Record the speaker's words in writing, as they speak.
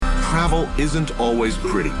travel isn't always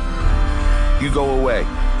pretty. You go away,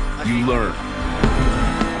 you learn.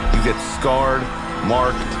 You get scarred,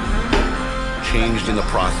 marked, changed in the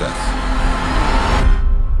process.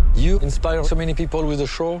 You inspire so many people with the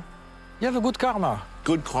show. You have a good karma.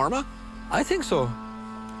 Good karma? I think so.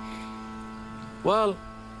 Well...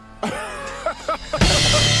 All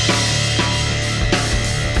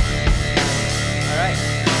right,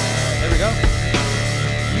 there we go.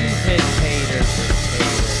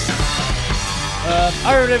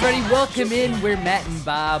 All right, everybody, welcome in. We're Matt and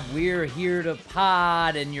Bob. We're here to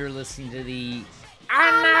pod, and you're listening to the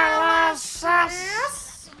Analysis.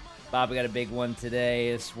 Bob, we got a big one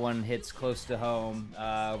today. This one hits close to home.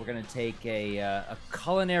 We're going to take a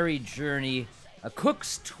culinary journey, a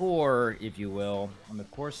cook's tour, if you will. I'm, of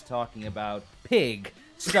course, talking about Pig,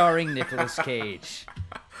 starring Nicolas Cage.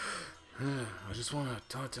 I just want to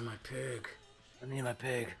talk to my pig. I need my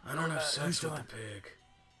pig. I don't have sex with the pig.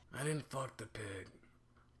 I didn't fuck the pig,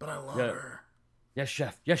 but I love her. Yes,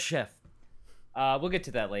 chef. Yes, chef. We'll get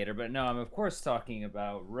to that later, but no, I'm of course talking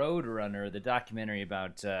about Roadrunner, the documentary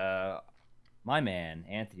about my man,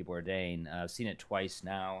 Anthony Bourdain. I've seen it twice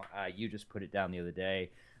now. You just put it down the other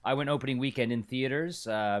day. I went opening weekend in theaters.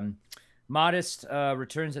 Modest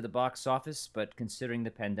returns at the box office, but considering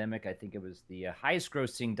the pandemic, I think it was the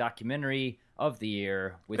highest-grossing documentary of the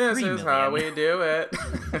year with this 3 million. This is how we do it.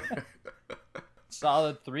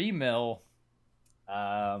 Solid 3 mil.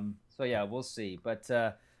 So yeah, we'll see. But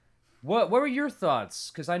what were your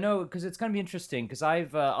thoughts? Because it's gonna be interesting. Because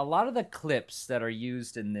I've a lot of the clips that are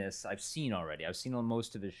used in this I've seen already. I've seen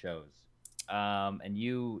most of his shows. And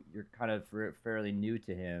you're kind of fairly new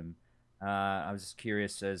to him. I was just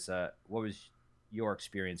curious as what was your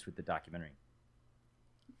experience with the documentary?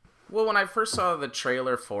 Well, when I first saw the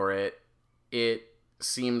trailer for it, it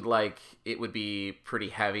seemed like it would be pretty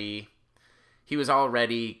heavy. He was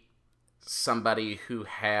already somebody who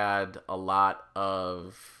had a lot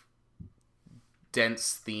of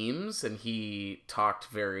dense themes, and he talked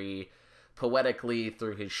very poetically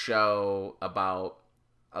through his show about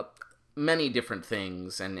many different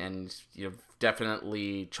things, and you know,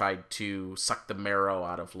 definitely tried to suck the marrow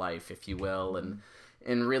out of life, if you will,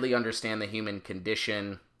 and really understand the human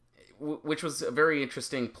condition, which was a very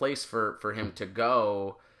interesting place for him to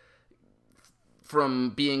go from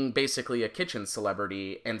being basically a kitchen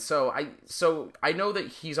celebrity. And so I know that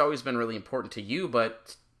he's always been really important to you,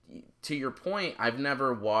 but to your point, I've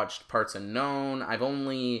never watched Parts Unknown. I've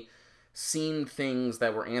only seen things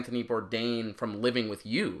that were Anthony Bourdain from Living with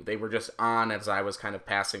You. They were just on as I was kind of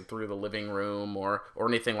passing through the living room or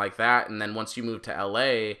anything like that. And then once you moved to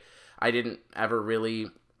LA, I didn't ever really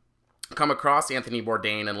come across Anthony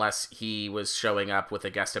Bourdain unless he was showing up with a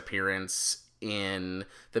guest appearance in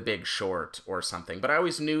The Big Short or something. But I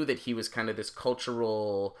always knew that he was kind of this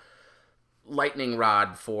cultural lightning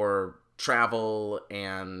rod for travel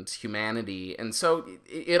and humanity, and so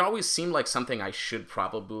it always seemed like something I should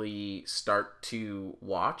probably start to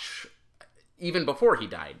watch even before he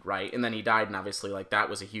died, right? And then he died, and obviously like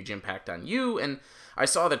that was a huge impact on you. And I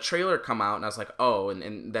saw the trailer come out, and I was like, oh,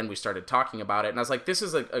 and then we started talking about it, and I was like, this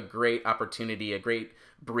is a great opportunity, a great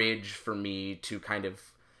bridge for me to kind of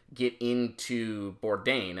get into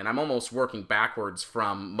Bourdain. And I'm almost working backwards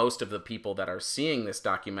from most of the people that are seeing this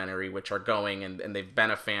documentary, which are going and they've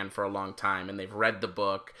been a fan for a long time and they've read the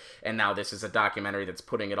book, and now this is a documentary that's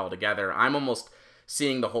putting it all together. I'm almost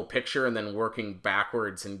seeing the whole picture and then working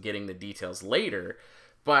backwards and getting the details later.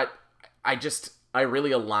 But I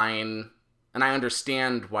really align, and I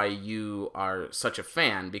understand why you are such a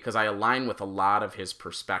fan, because I align with a lot of his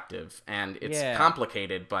perspective, and it's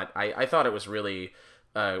complicated, but I thought it was really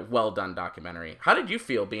well done documentary. How did you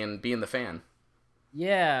feel being the fan?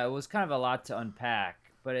 Yeah, it was kind of a lot to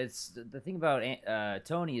unpack, but it's the thing about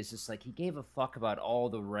Tony is just like he gave a fuck about all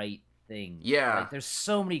the right things. Yeah, like, there's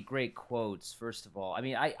so many great quotes. First of all, I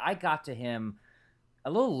mean, I got to him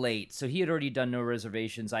a little late, so he had already done No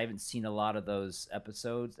Reservations. I haven't seen a lot of those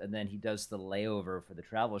episodes, and then he does the layover for the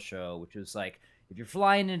travel show, which was like, if you're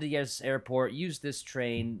flying into the airport, use this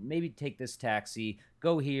train, maybe take this taxi,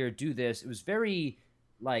 go here, do this. It was very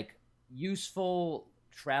like useful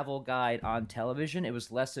travel guide on television. It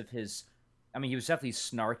was less of his, I mean, he was definitely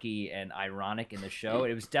snarky and ironic in the show.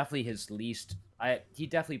 It was definitely his least, he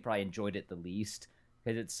definitely probably enjoyed it the least,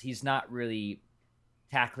 because he's not really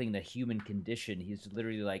tackling the human condition. He's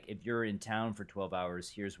literally like, if you're in town for 12 hours,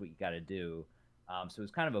 here's what you got to do. So it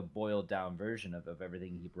was kind of a boiled down version of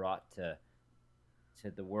everything he brought to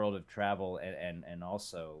the world of travel, and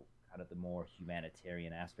also kind of the more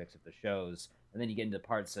humanitarian aspects of the shows. And then you get into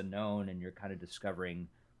Parts Unknown, and you're kind of discovering,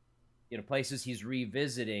 places he's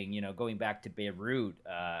revisiting, going back to Beirut,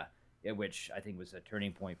 which I think was a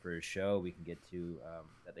turning point for his show. We can get to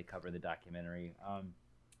that they cover in the documentary.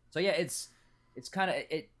 So yeah, it's kind of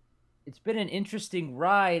it's been an interesting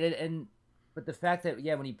ride, but the fact that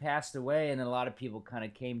when he passed away, and then a lot of people kind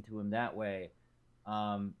of came to him that way,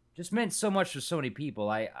 just meant so much for so many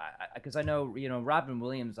people. Because I know Robin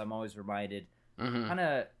Williams, I'm always reminded, kind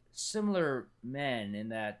of similar men in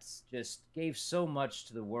that just gave so much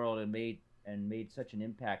to the world and made such an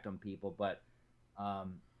impact on people, but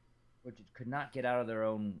which could not get out of their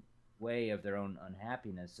own way of their own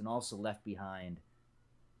unhappiness, and also left behind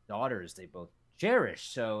daughters they both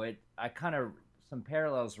cherished. So I kind of, some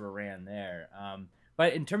parallels were ran there.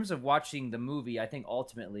 But in terms of watching the movie, I think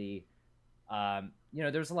ultimately,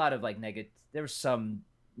 there's a lot of there was some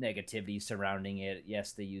negativity surrounding it.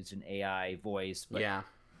 Yes, they used an AI voice,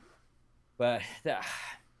 but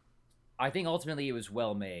I think ultimately it was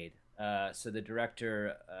well made. So the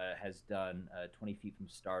director has done 20 Feet from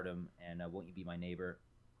Stardom and Won't You Be My Neighbor.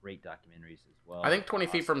 Great documentaries as well. I think 20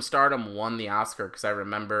 Feet from Stardom won the Oscar because I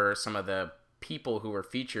remember some of the people who were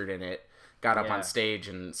featured in it got up on stage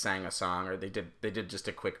and sang a song, or they did just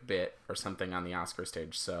a quick bit or something on the Oscar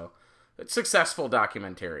stage. So it's successful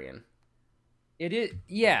documentarian. It is,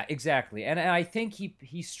 yeah, exactly. And I think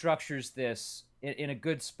he structures this in a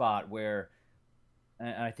good spot where,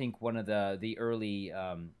 and I think one of the early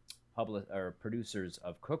producers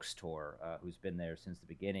of Cook's Tour, who's been there since the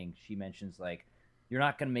beginning, she mentions you're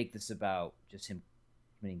not going to make this about just him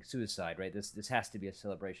committing suicide, right? This has to be a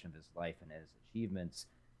celebration of his life and his achievements.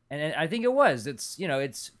 And I think it was.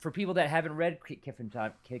 It's for people that haven't read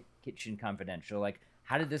Kitchen Confidential,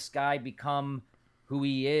 how did this guy become who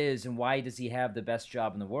he is, and why does he have the best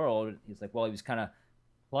job in the world? He's like, well, he was kind of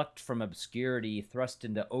plucked from obscurity, thrust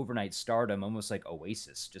into overnight stardom, almost like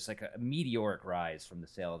Oasis, just like a meteoric rise from the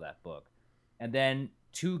sale of that book. And then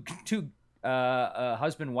two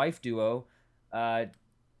husband-wife duo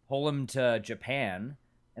pull him to Japan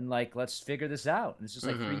and let's figure this out. And it's just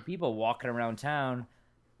three people walking around town,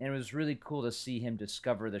 and it was really cool to see him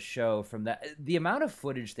discover the show from that. The amount of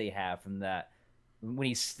footage they have from that when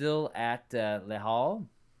he's still at Le Hall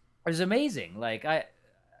is amazing.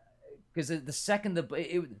 Because the second the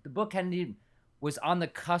book was on the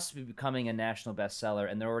cusp of becoming a national bestseller,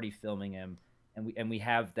 and they're already filming him, and we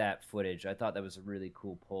have that footage. I thought that was a really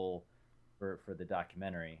cool pull for the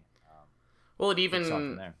documentary. Well, it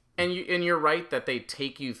even and you're right that they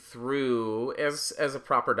take you through as a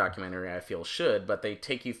proper documentary, I feel should, but they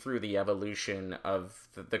take you through the evolution of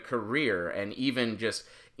the career, and even just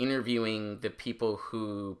interviewing the people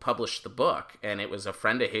who published the book. And it was a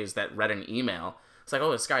friend of his that read an email. It's like,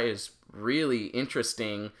 oh, this guy is really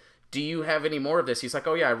interesting. Do you have any more of this? He's like,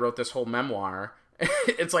 oh yeah, I wrote this whole memoir.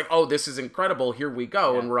 It's like, oh, this is incredible. Here we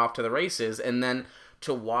go. Yeah. And we're off to the races. And then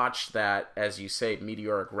to watch that, as you say,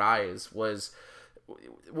 meteoric rise was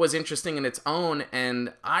interesting in its own.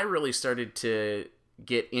 And I really started to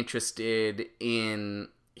get interested in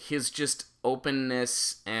his just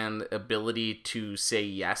openness and ability to say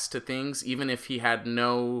yes to things, even if he had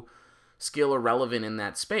no skill or relevant in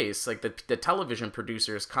that space. Like the television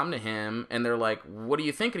producers come to him and they're like, what do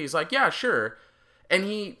you think? And he's like, yeah, sure.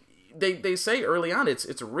 And they say early on,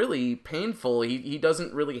 it's really painful. He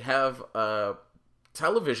doesn't really have a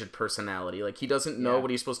television personality. He doesn't know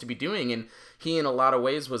what he's supposed to be doing, and he in a lot of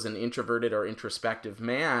ways was an introverted or introspective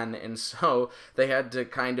man, and so they had to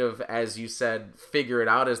kind of, as you said, figure it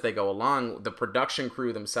out as they go along, the production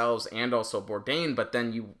crew themselves and also Bourdain. But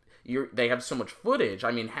then they have so much footage.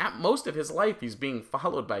 I mean, most of his life he's being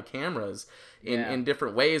followed by cameras in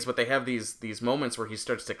different ways, but they have these moments where he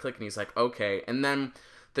starts to click and he's like, okay. And then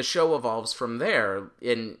the show evolves from there.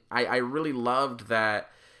 And I really loved that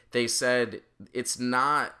they said it's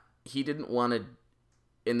not, he didn't want to,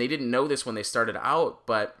 and they didn't know this when they started out,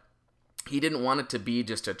 but he didn't want it to be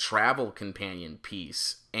just a travel companion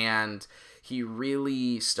piece. And he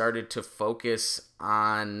really started to focus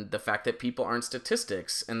on the fact that people aren't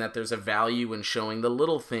statistics, and that there's a value in showing the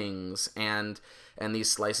little things and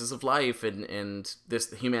these slices of life, and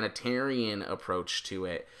this humanitarian approach to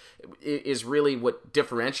it is really what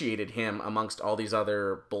differentiated him amongst all these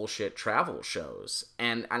other bullshit travel shows.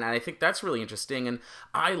 And I think that's really interesting. And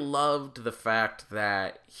I loved the fact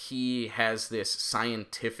that he has this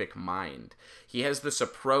scientific mind. He has this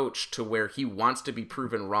approach to where he wants to be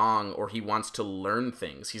proven wrong, or he wants to learn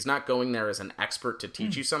things. He's not going there as an expert to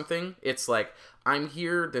teach you something. It's like, I'm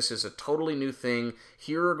here, this is a totally new thing.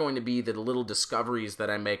 Here are going to be the little discoveries that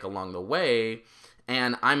I make along the way,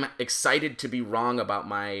 and I'm excited to be wrong about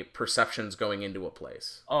my perceptions going into a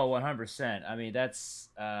place. Oh, 100%. I mean, that's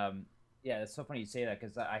it's so funny you say that,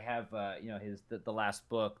 because I have the last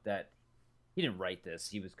book that he didn't write this.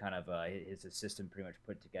 He was kind of his assistant pretty much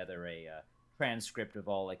put together a transcript of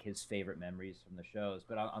all like his favorite memories from the shows.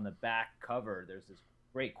 But on the back cover, there's this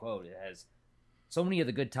great quote. It has, "So many of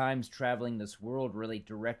the good times traveling this world relate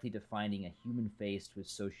directly to finding a human face to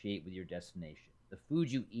associate with your destination. The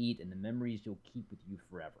food you eat and the memories you'll keep with you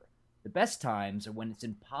forever. The best times are when it's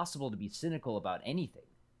impossible to be cynical about anything,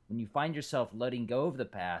 when you find yourself letting go of the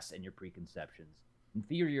past and your preconceptions, and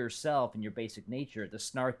feel yourself and your basic nature, the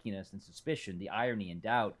snarkiness and suspicion, the irony and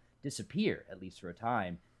doubt disappear, at least for a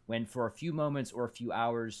time, when for a few moments or a few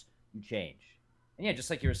hours you change." And yeah, just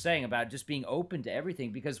like you were saying about just being open to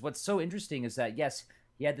everything, because what's so interesting is that, yes,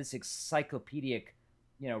 he had this encyclopedic,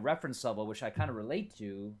 reference level, which I kind of relate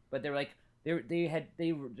to, but they're like,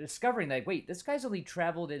 they were discovering that, wait, this guy's only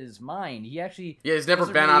traveled in his mind. He actually he's never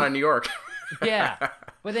been out of New York. Yeah,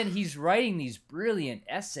 but then he's writing these brilliant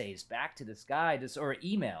essays back to this guy, or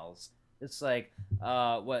emails. It's like,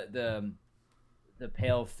 what the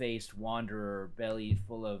pale-faced wanderer, belly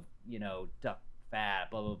full of duck fat,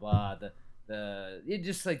 blah blah blah. It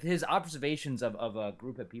just like his observations of a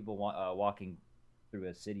group of people walking through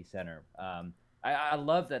a city center. I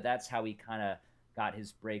love that. That's how he kind of got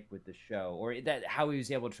his break with the show, or that how he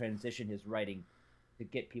was able to transition his writing to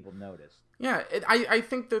get people noticed. Yeah, I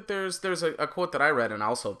think that there's a quote that I read, and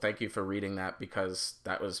also thank you for reading that, because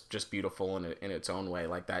that was just beautiful in its own way,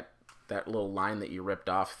 like that little line that you ripped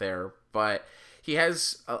off there. But he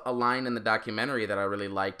has a line in the documentary that I really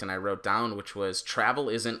liked and I wrote down, which was, "Travel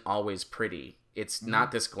isn't always pretty. It's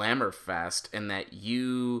not this glamour fest, and that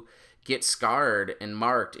you get scarred and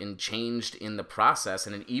marked and changed in the process,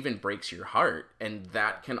 and it even breaks your heart." And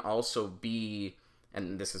that can also be,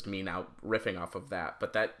 and this is me now riffing off of that,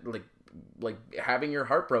 but that like having your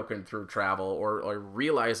heart broken through travel, or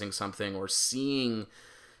realizing something, or seeing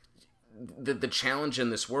the challenge in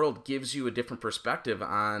this world, gives you a different perspective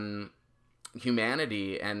on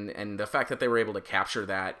humanity, and the fact that they were able to capture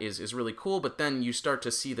that is really cool. But then you start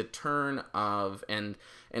to see the turn of, and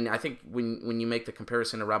I think when you make the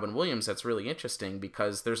comparison to Robin Williams, that's really interesting,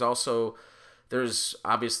 because there's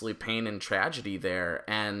obviously pain and tragedy there,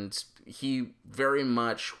 and he very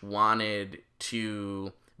much wanted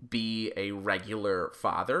to be a regular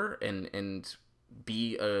father and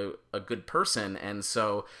be a good person. And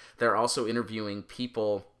so they're also interviewing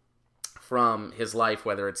people from his life,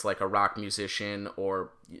 whether it's like a rock musician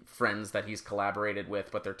or friends that he's collaborated with,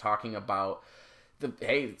 but they're talking about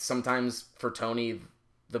sometimes for Tony,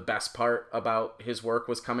 the best part about his work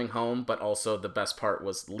was coming home, but also the best part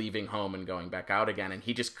was leaving home and going back out again. And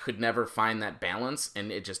he just could never find that balance, and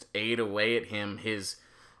it just ate away at him, his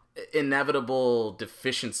inevitable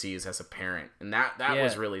deficiencies as a parent. And that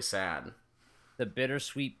was really sad. The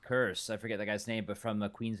bittersweet curse. I forget the guy's name, but from the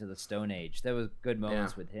Queens of the Stone Age. There was good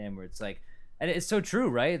moments with him where it's like, and it's so true,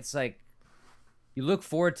 right? It's like you look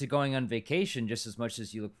forward to going on vacation just as much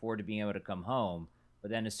as you look forward to being able to come home. But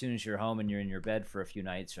then as soon as you're home and you're in your bed for a few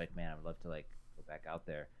nights, you're like, man, I would love to like go back out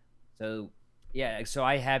there. So yeah, so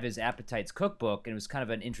I have his Appetites cookbook, and it was kind of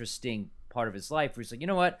an interesting part of his life where he's like, you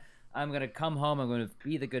know what? I'm gonna come home. I'm gonna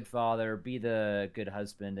be the good father, be the good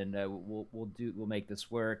husband, and we'll make this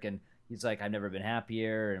work. And he's like, I've never been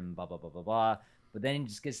happier, and blah, blah, blah, blah, blah. But then he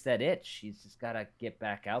just gets that itch. He's just got to get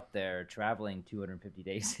back out there traveling 250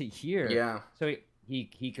 days a year. Yeah. So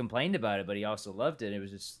he complained about it, but he also loved it. It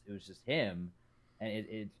was just him. And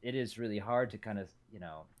it is really hard to kind of,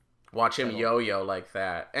 watch him yo-yo like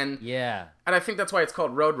that. And yeah. And I think that's why it's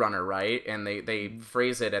called Roadrunner, right? And they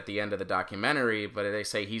phrase it at the end of the documentary, but they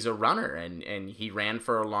say he's a runner, and he ran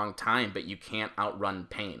for a long time, but you can't outrun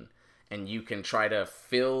pain. And you can try to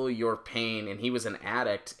fill your pain. And he was an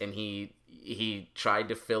addict, and he tried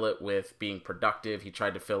to fill it with being productive. He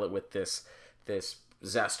tried to fill it with this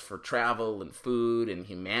zest for travel and food and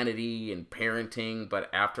humanity and parenting. But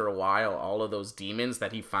after a while, all of those demons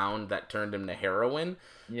that he found that turned him to heroin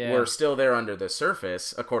were still there under the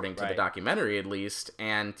surface, according to the documentary at least.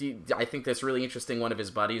 And I think that's really interesting. One of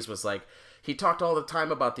his buddies was like, he talked all the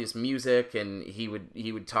time about this music, and he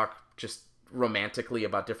would talk just romantically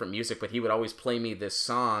about different music, but he would always play me this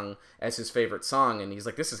song as his favorite song, and he's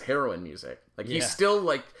like, this is heroin music. Like, he's still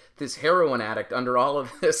like this heroin addict under all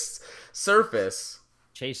of this surface.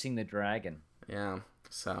 Chasing the dragon. Yeah,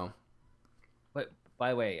 so. But, by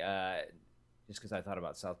the way, just because I thought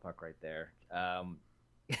about South Park right there,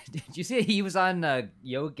 did you see he was on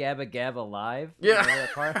Yo Gabba Gabba Live? Yeah. You know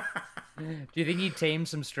that part? Do you think he tamed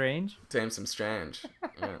some strange? Tamed some strange,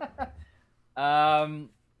 yeah.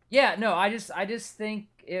 Yeah, no, I just think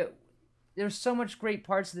there's so much great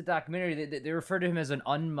parts of the documentary. They refer to him as an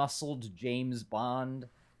unmuscled James Bond.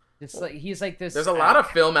 It's like he's like this. There's a lot of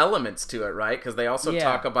film elements to it, right? Because they also Yeah.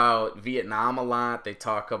 talk about Vietnam a lot. They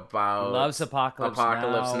talk about Loves Apocalypse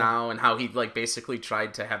Now, and how he like basically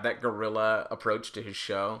tried to have that guerrilla approach to his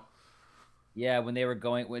show. Yeah, when they were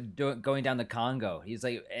going down the Congo, he's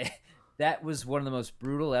like, that was one of the most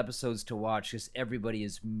brutal episodes to watch because everybody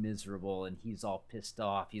is miserable and he's all pissed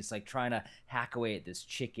off. He's like trying to hack away at this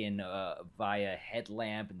chicken via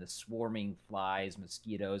headlamp and the swarming flies,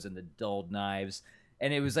 mosquitoes, and the dulled knives.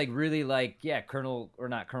 And it was like really like, yeah,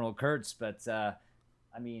 not Colonel Kurtz, but I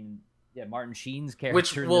mean, yeah, Martin Sheen's character.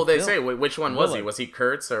 Say which one was he? Was he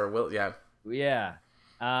Kurtz or Will? Yeah,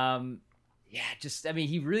 yeah, just I mean,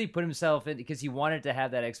 he really put himself in because he wanted to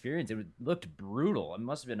have that experience. It looked brutal. It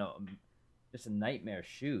must have been just a nightmare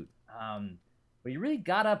shoot. But he really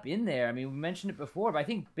got up in there. I mean, we mentioned it before, but I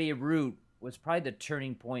think Beirut was probably the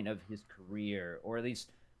turning point of his career, or at least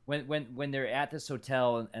when they're at this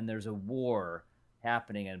hotel and there's a war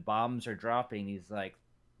happening and bombs are dropping, he's like,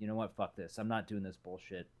 you know what, fuck this, I'm not doing this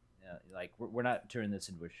bullshit. Like we're not turning this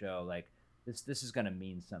into a show. Like this is gonna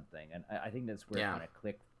mean something, and I think that's where it kind of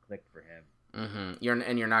clicked for him. Mm-hmm.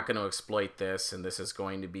 You're not going to exploit this, and this is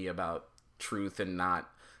going to be about truth and not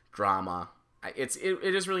drama. It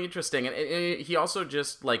is really interesting, and he also,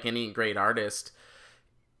 just like any great artist,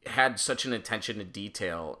 had such an attention to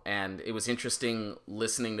detail, and it was interesting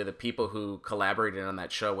listening to the people who collaborated on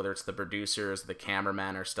that show, whether it's the producers, the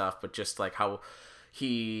cameraman, or stuff, but just like how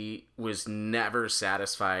he was never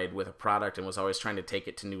satisfied with a product and was always trying to take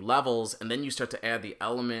it to new levels. And then you start to add the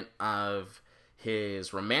element of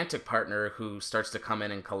his romantic partner who starts to come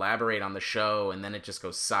in and collaborate on the show, and then it just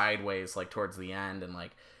goes sideways like towards the end, and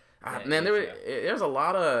like man,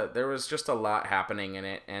 there was just a lot happening in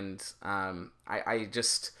it, and I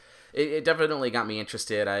just it definitely got me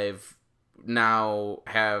interested. I've now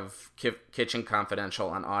have Kitchen Confidential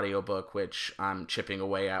on audiobook, which I'm chipping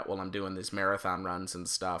away at while I'm doing these marathon runs and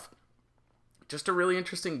stuff. Just a really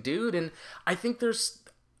interesting dude, and I think there's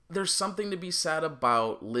something to be said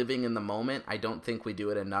about living in the moment. I don't think we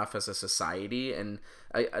do it enough as a society, and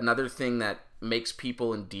another thing that makes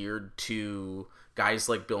people endeared to guys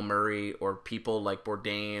like Bill Murray or people like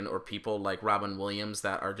Bourdain or people like Robin Williams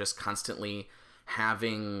that are just constantly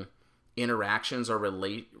having interactions or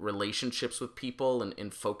relationships with people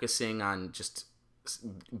and focusing on just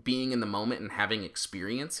being in the moment and having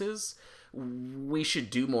experiences. We should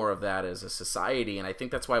do more of that as a society, and I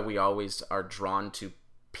think that's why we always are drawn to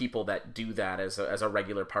people that do that as a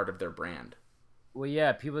regular part of their brand. Well,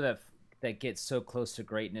 yeah, people that get so close to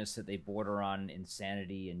greatness that they border on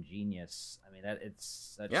insanity and genius. I mean, that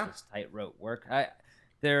it's such this tightrope work.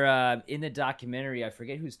 They're in the documentary, I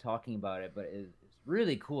forget who's talking about it, but it's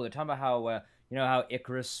really cool. They're talking about how how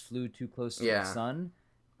Icarus flew too close to the sun,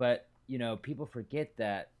 but people forget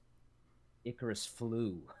that Icarus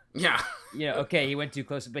flew. Yeah. Okay, he went too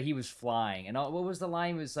close, but he was flying. And what was the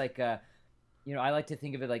line? It was like I like to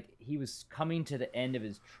think of it like he was coming to the end of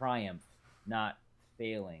his triumph, not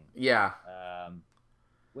failing. Yeah.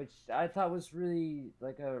 Which I thought was really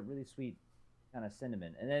like a really sweet kind of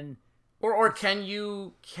sentiment. And then, or can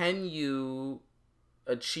you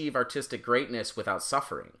achieve artistic greatness without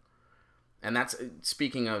suffering? And that's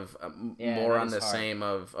speaking of more on the hard. Same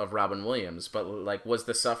of Robin Williams, but like, was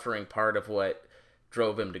the suffering part of what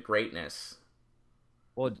drove him to greatness?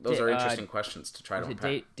 Well, those are interesting questions to try to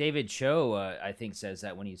unpack. David Cho, I think, says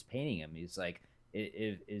that when he's painting him, he's like,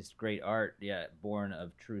 "Is great art, born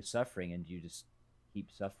of true suffering? And do you just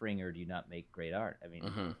keep suffering, or do you not make great art?" I mean,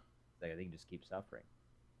 I think you just keep suffering.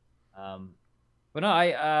 But no,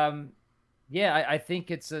 I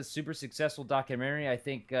think it's a super successful documentary. I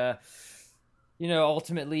think,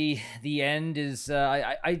 ultimately the end is.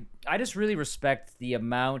 I just really respect the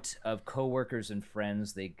amount of coworkers and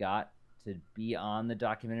friends they got to be on the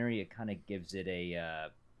documentary. It kind of gives it a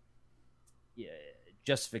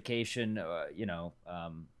justification.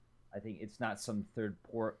 I think it's not some third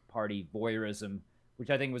party voyeurism,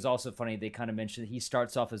 which I think was also funny. They kind of mentioned he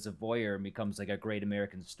starts off as a voyeur and becomes like a great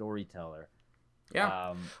American storyteller.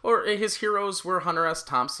 Yeah. Or his heroes were Hunter S.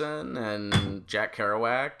 Thompson and Jack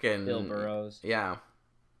Kerouac and Bill Burroughs. Yeah.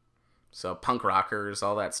 So punk rockers,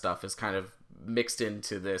 all that stuff is kind of mixed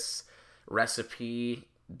into this recipe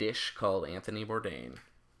dish called Anthony Bourdain.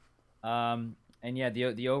 And yeah,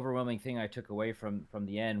 the overwhelming thing I took away from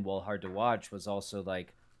the end, while hard to watch, was also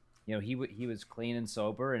like, he was clean and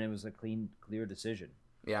sober, and it was a clear decision.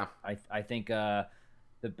 Yeah. I think the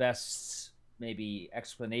best maybe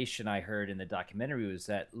explanation I heard in the documentary was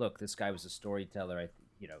that, look, this guy was a storyteller.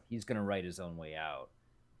 He's gonna write his own way out.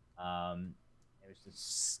 It was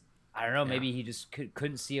just, I don't know, maybe he just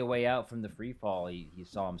couldn't see a way out from the free fall he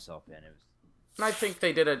saw himself in. It was. I think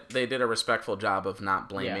they did a respectful job of not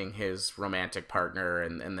blaming his romantic partner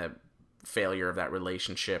and the failure of that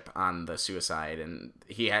relationship on the suicide. And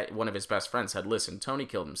he had one of his best friends said, "Listen, Tony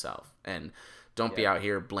killed himself, and don't be out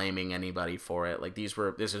here blaming anybody for it." Like this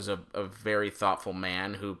is a very thoughtful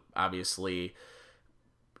man who obviously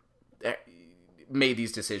made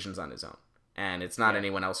these decisions on his own, and it's not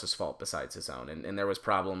anyone else's fault besides his own. And there was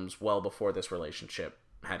problems well before this relationship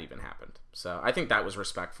had even happened. So I think that was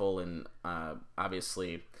respectful and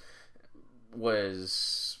obviously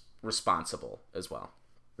was responsible as well.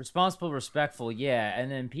 Responsible, respectful, yeah.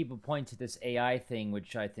 And then people point to this AI thing,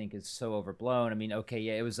 which I think is so overblown. I mean, okay,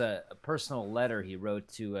 yeah, it was a personal letter he wrote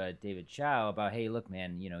to David Chow about, hey, look,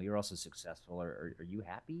 man, you're also successful. Are you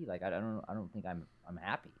happy? Like, I don't think I'm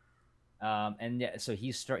happy. And yeah, so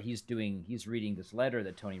he's reading this letter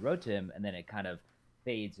that Tony wrote to him, and then it kind of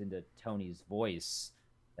fades into Tony's voice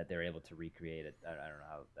that they're able to recreate it. I don't know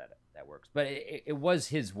how that works, but it was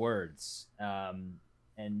his words,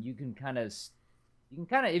 and you can kind of,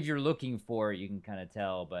 if you're looking for it, you can kind of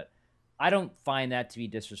tell. But I don't find that to be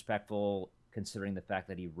disrespectful, considering the fact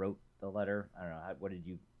that he wrote the letter. I don't know. What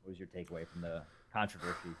was your takeaway from the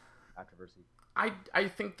controversy? I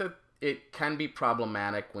think that it can be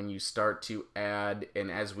problematic when you start to add, and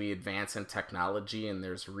as we advance in technology and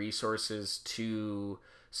there's resources to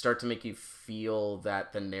start to make you feel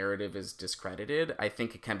that the narrative is discredited, I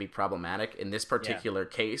think it can be problematic. In this particular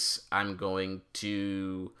case, I'm going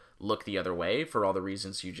to look the other way for all the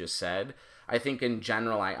reasons you just said. I think in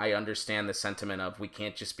general, I understand the sentiment of we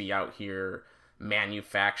can't just be out here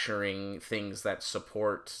manufacturing things that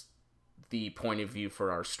support the point of view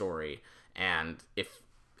for our story. And if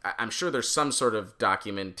I'm sure there's some sort of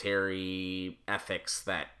documentary ethics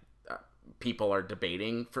that people are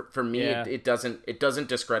debating. For me, it doesn't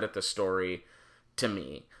discredit the story to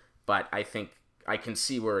me, but I think I can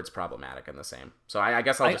see where it's problematic in the same. So I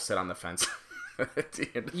guess I'll just sit on the fence. I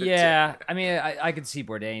mean, I could see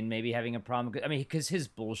Bourdain maybe having a problem. I mean, because his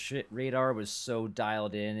bullshit radar was so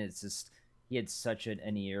dialed in. It's just he had such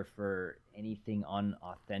an ear for anything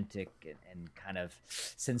unauthentic and kind of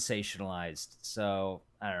sensationalized. So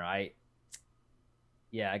I don't know.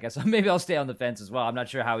 I guess maybe I'll stay on the fence as well. I'm not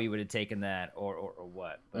sure how he would have taken that or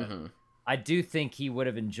what, but I do think he would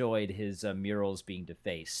have enjoyed his murals being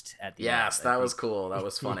defaced at the end. Yes, that was cool. That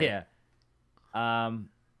was funny.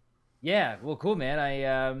 Yeah, well, cool,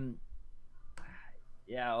 man.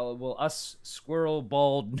 Well, us squirrel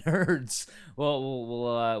bald nerds,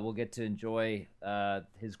 we'll get to enjoy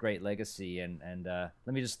his great legacy, and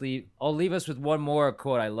let me just I'll leave us with one more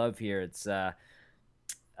quote I love here. It's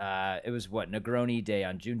it was Negroni Day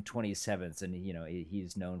on June 27th, and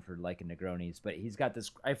he's known for liking Negronis, but he's got this.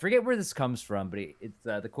 I forget where this comes from, but it's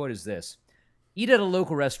the quote is this: "Eat at a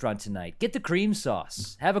local restaurant tonight. Get the cream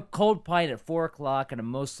sauce. Have a cold pint at 4 o'clock at a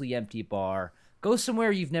mostly empty bar. Go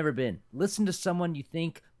somewhere you've never been. Listen to someone you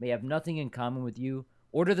think may have nothing in common with you.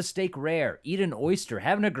 Order the steak rare. Eat an oyster.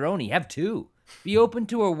 Have a Negroni. Have two. Be open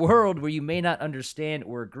to a world where you may not understand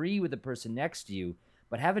or agree with the person next to you,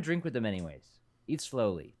 but have a drink with them anyways. Eat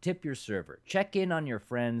slowly. Tip your server. Check in on your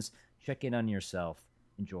friends. Check in on yourself.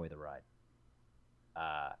 Enjoy the ride."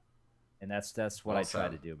 And that's what I try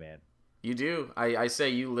to do, man. You do. I say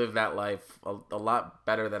you live that life a lot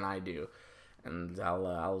better than I do, and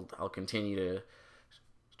I'll continue to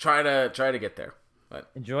try to get there. But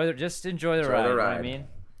enjoy the ride. You know what I mean,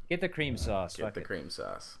 get the cream sauce. Cream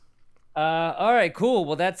sauce. All right, cool.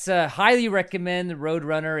 Well, that's highly recommend the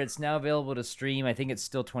Roadrunner. It's now available to stream. I think it's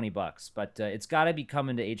still $20, but it's got to be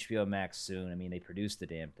coming to HBO Max soon. I mean, they produced the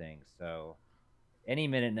damn thing, so any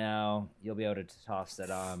minute now you'll be able to toss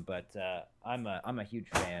that on. But I'm a huge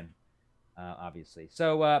fan. Obviously.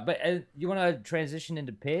 So, but you want to transition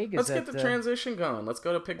into pig? Let's get the transition going. Let's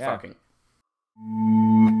go to pig fucking.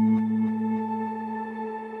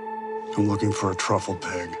 I'm looking for a truffle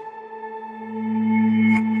pig.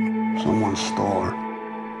 Someone stole her.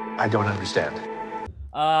 I don't understand.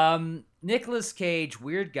 Nicolas Cage,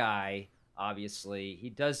 weird guy.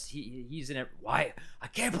 Obviously, he's in it. Why? I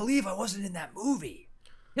can't believe I wasn't in that movie.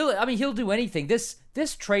 He'll do anything.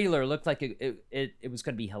 This trailer looked like it was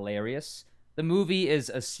going to be hilarious. The movie is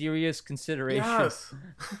a serious consideration. Yes.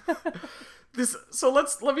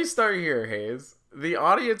 Let me start here, Hayes. The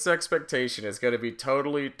audience expectation is going to be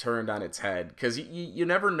totally turned on its head, because you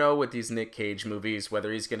never know with these Nick Cage movies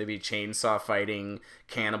whether he's going to be chainsaw fighting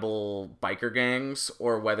cannibal biker gangs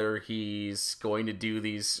or whether he's going to do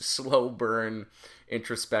these slow burn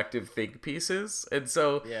introspective think pieces. And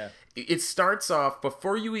so it starts off,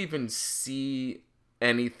 before you even see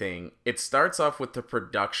anything, it starts off with the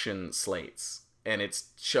production slates. and it's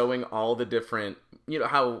showing all the different,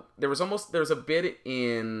 how there's a bit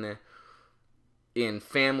in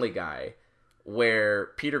Family Guy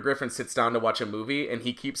where Peter Griffin sits down to watch a movie and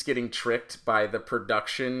he keeps getting tricked by the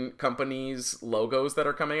production company's logos that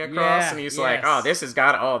are coming across, and he's like, this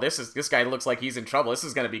guy looks like he's in trouble, this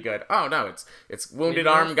is gonna be good. Oh no, it's Wounded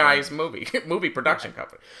Arm Guy's movie production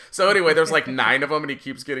company. So anyway, there's like 9 of them and he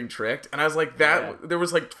keeps getting tricked, and I was like, there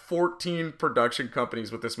was like 14 production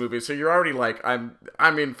companies with this movie, so you're already like,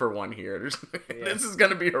 I'm in for one here. This is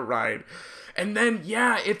gonna be a ride. And then,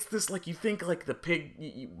 it's this, like, you think, like, the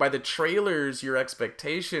pig, by the trailers, your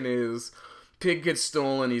expectation is pig gets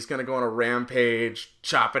stolen, he's going to go on a rampage,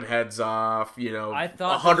 chopping heads off, I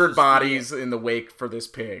thought 100 bodies in the wake for this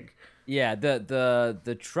pig. Yeah,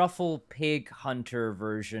 the truffle pig hunter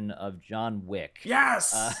version of John Wick.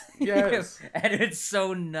 Yes! Yes! And it's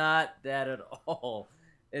so not that at all.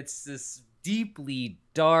 It's this deeply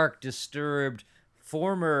dark, disturbed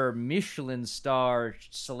former Michelin star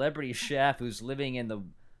celebrity chef who's living in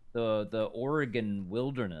the Oregon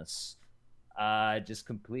wilderness, just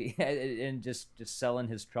selling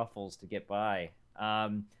his truffles to get by.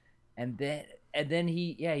 And then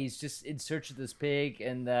he's just in search of this pig,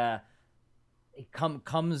 and he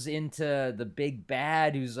comes into the big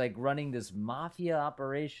bad who's like running this mafia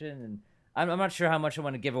operation, and I'm not sure how much I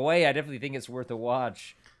want to give away. I definitely think it's worth a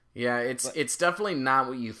watch. Yeah, it's definitely not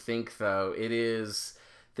what you think, though. It is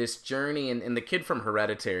this journey, and the kid from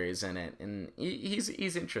Hereditary is in it, and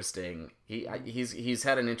he's interesting. He's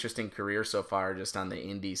had an interesting career so far, just on the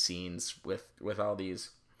indie scenes with all these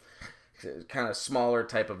kind of smaller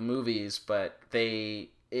type of movies, but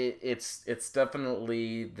it's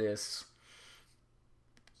definitely this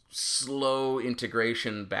slow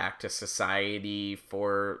integration back to society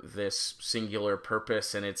for this singular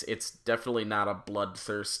purpose, and it's definitely not a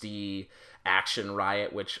bloodthirsty action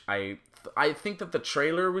riot, which I think that the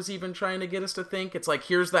trailer was even trying to get us to think. It's like,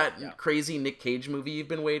 here's that crazy Nick Cage movie you've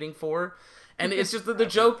been waiting for, and it's just the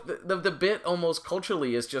joke, the bit almost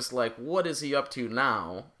culturally is just like, what is he up to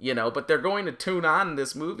now, but they're going to tune on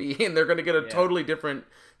this movie and they're going to get a totally different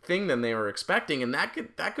thing than they were expecting, and that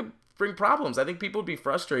could bring problems. I think people would be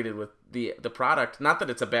frustrated with the product. Not that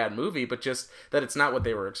it's a bad movie, but just that it's not what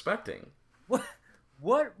they were expecting.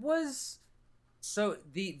 What was so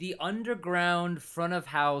the underground front of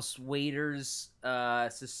house waiters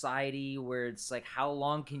society where it's like, how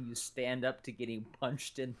long can you stand up to getting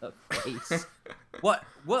punched in the face? what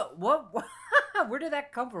where did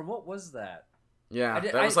that come from? What was that? Yeah,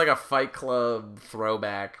 that was like a Fight Club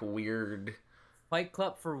throwback, weird. Fight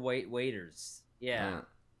Club for waiters. Yeah.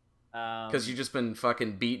 Because you've just been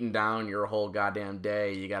fucking beaten down your whole goddamn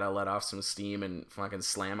day. You gotta let off some steam and fucking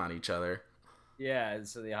slam on each other. Yeah, and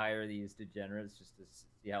so they hire these degenerates just to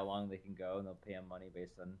see how long they can go, and they'll pay them money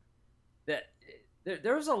based on that.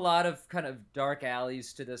 There was a lot of kind of dark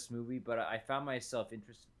alleys to this movie, but I found myself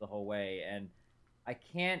interested the whole way, and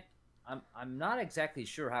I'm not exactly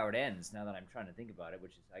sure how it ends now that I'm trying to think about it,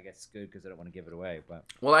 which is, I guess, good because I don't want to give it away. But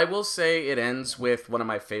well, I will say it ends with one of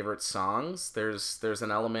my favorite songs. There's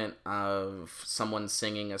an element of someone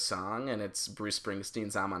singing a song, and it's Bruce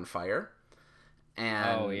Springsteen's "I'm on Fire."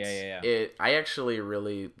 And I actually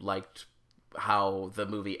really liked how the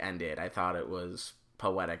movie ended. I thought it was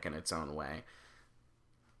poetic in its own way.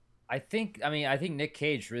 I think Nick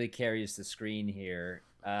Cage really carries the screen here.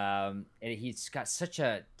 And he's got such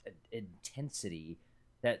a intensity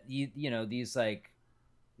that these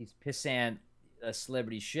pissant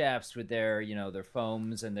celebrity chefs with their their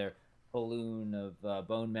foams and their balloon of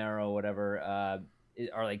bone marrow or whatever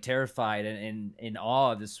are like terrified and in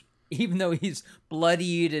awe of this, even though he's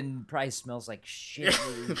bloodied and probably smells like shit.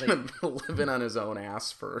 Like, living on his own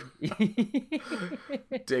ass for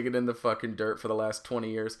digging in the fucking dirt for the last 20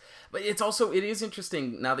 years. But it is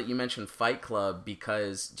interesting now that you mentioned Fight Club,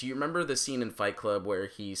 because do you remember the scene in Fight Club where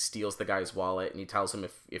he steals the guy's wallet and he tells him,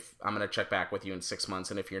 if I'm going to check back with you in 6 months,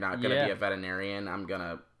 and if you're not going to be a veterinarian, I'm going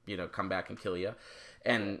to, come back and kill you.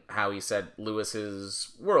 And how he said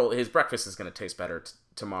his breakfast is going to taste better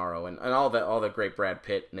tomorrow, and all the great Brad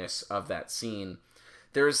Pitt-ness of that scene.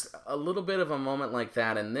 There's a little bit of a moment like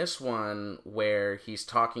that in this one where he's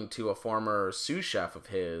talking to a former sous chef of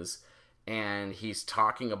his, and he's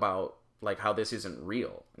talking about like how this isn't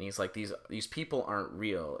real, and he's like, these people aren't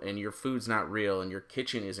real, and your food's not real, and your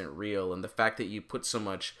kitchen isn't real, and the fact that you put so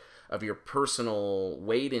much of your personal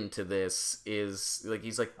weight into this is like,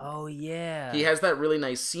 he's like, oh yeah, he has that really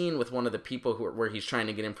nice scene with one of the people where he's trying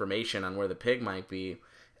to get information on where the pig might be,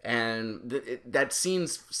 and that scene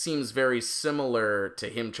seems very similar to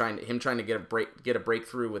him trying to get a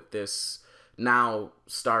breakthrough with this now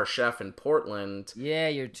star chef in Portland Yeah,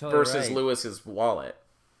 you're totally versus right. Lewis's wallet.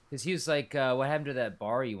 Because he was like, what happened to that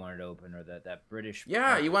bar you wanted to open, or that British...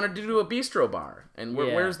 Yeah, you wanted to do a bistro bar, and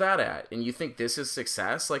Yeah. where's that at? And you think this is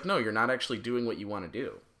success? Like, no, you're not actually doing what you want to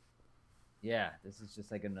do. Yeah, this is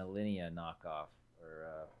just like an Alinea knockoff,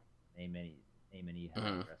 or name any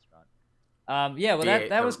restaurant. Yeah, well,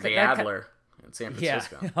 that was... the that Adler in San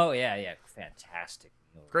Francisco. Yeah. Oh, yeah. Fantastic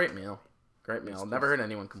meal. Great meal. Never heard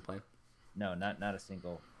anyone complain. No, not a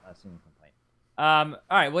single complaint. All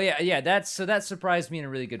right, well, yeah, that surprised me in a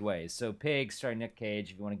really good way. So, Pig, starring Nick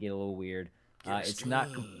Cage. If you want to get a little weird, it's not.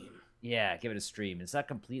 Yeah, give it a stream. It's not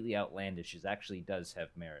completely outlandish. It actually does have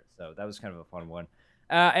merit. So that was kind of a fun one,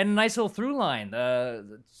 and a nice little through line.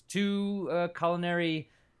 Two culinary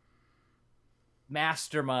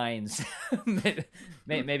masterminds,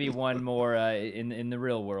 maybe one more in the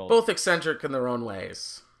real world. Both eccentric in their own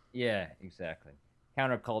ways. Yeah, exactly.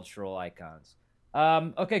 Countercultural icons.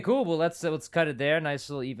 Okay, cool. Well, let's cut it there. Nice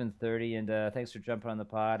little even 30, and thanks for jumping on the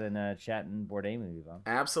pod and chatting Bourdain with me, Bob.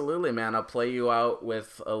 Absolutely, man. I'll play you out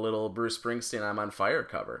with a little Bruce Springsteen "I'm on Fire"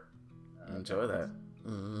 cover. Enjoy that.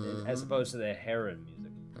 As opposed to the heroin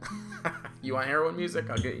music. You want heroin music?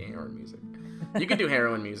 I'll get you heroin music. You can do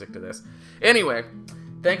heroin music to this. Anyway,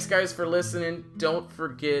 thanks guys for listening. Don't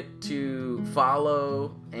forget to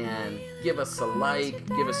follow and give us a like,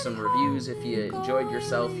 give us some reviews if you enjoyed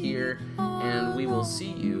yourself here, and we will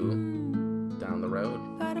see you down the road.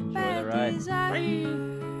 Enjoy the ride.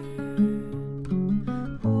 Bye.